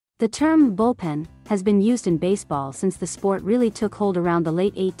The term bullpen has been used in baseball since the sport really took hold around the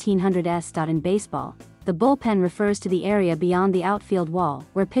late 1800s. In baseball, the bullpen refers to the area beyond the outfield wall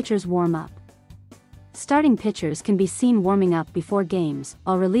where pitchers warm up. Starting pitchers can be seen warming up before games,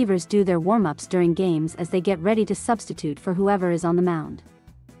 while relievers do their warm-ups during games as they get ready to substitute for whoever is on the mound.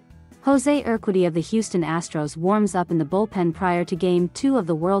 Jose Urquidy of the Houston Astros warms up in the bullpen prior to Game 2 of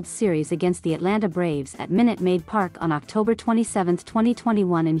the World Series against the Atlanta Braves at Minute Maid Park on October 27,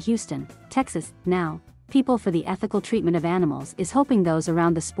 2021 in Houston, Texas. Now, People for the Ethical Treatment of Animals is hoping those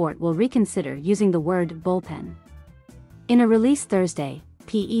around the sport will reconsider using the word bullpen. In a release Thursday,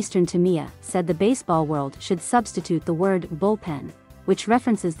 Eastern la-mia said the baseball world should substitute the word bullpen, which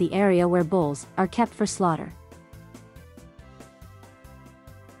references the area where bulls are kept for slaughter.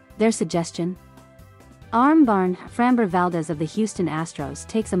 Their suggestion? Barn Framber Valdez of the Houston Astros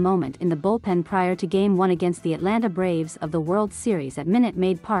takes a moment in the bullpen prior to Game 1 against the Atlanta Braves of the World Series at Minute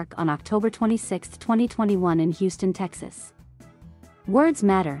Maid Park on October 26, 2021 in Houston, Texas. Words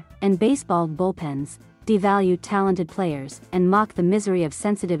matter, and baseball bullpens devalue talented players and mock the misery of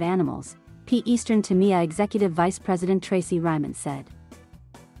sensitive animals, Eastern la-mia Executive Vice President Tracy Ryman said.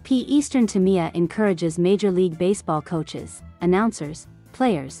 Eastern la-mia encourages Major League Baseball coaches, announcers,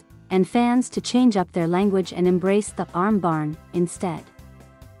 players, and fans to change up their language and embrace the barn instead.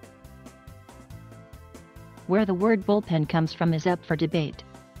 Where the word bullpen comes from is up for debate.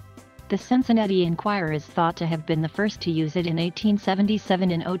 The Cincinnati Enquirer is thought to have been the first to use it in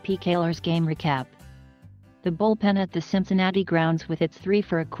 1877 in O.P. Kaler's game recap. The bullpen at the Cincinnati grounds with its 3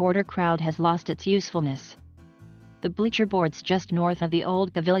 4/4 crowd has lost its usefulness. The bleacher boards just north of the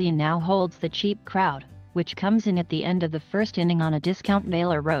old pavilion now holds the cheap crowd, which comes in at the end of the first inning on a discount,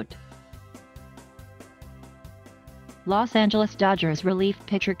 Baylor wrote. Los Angeles Dodgers relief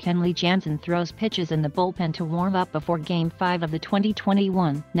pitcher Kenley Jansen throws pitches in the bullpen to warm up before Game 5 of the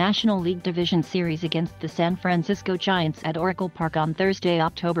 2021 National League Division Series against the San Francisco Giants at Oracle Park on Thursday,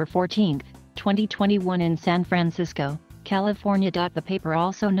 October 14, 2021 in San Francisco, California. The paper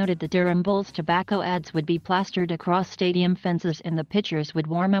also noted the Durham Bulls tobacco ads would be plastered across stadium fences and the pitchers would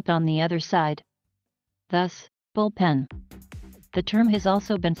warm up on the other side. Thus, bullpen. The term has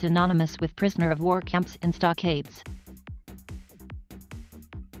also been synonymous with prisoner of war camps and stockades.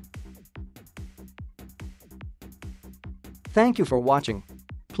 Thank you for watching.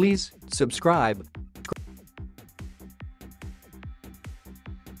 Please subscribe.